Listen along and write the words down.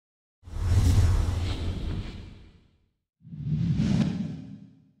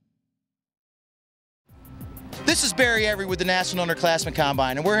This is Barry Every with the National Underclassmen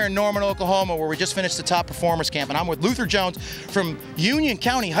Combine, and we're here in Norman, Oklahoma, where we just finished the top performers camp, and I'm with Luther Jones from Union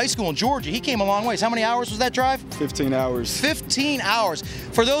County High School in Georgia. He came a long ways. How many hours was that drive? 15 hours. 15 hours.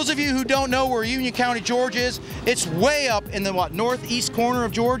 For those of you who don't know where Union County, Georgia is, it's way up in the, northeast corner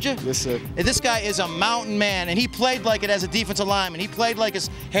of Georgia? Yes, sir. And this guy is a mountain man, and he played like it as a defensive lineman. He played like his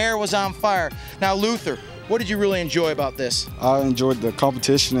hair was on fire. Now, Luther, what did you really enjoy about this? I enjoyed the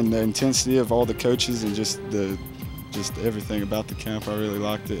competition and the intensity of all the coaches and just everything about the camp. I really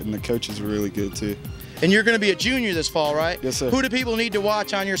liked it, and the coaches were really good too. And you're going to be a junior this fall, right? Yes, sir. Who do people need to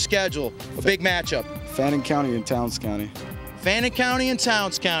watch on your schedule? A big matchup. Fannin County and Towns County. Fannin County and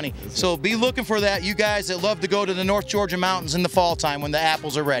Towns County. So be looking for that, you guys that love to go to the North Georgia mountains in the fall time when the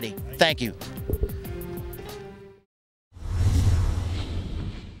apples are ready. Thank you.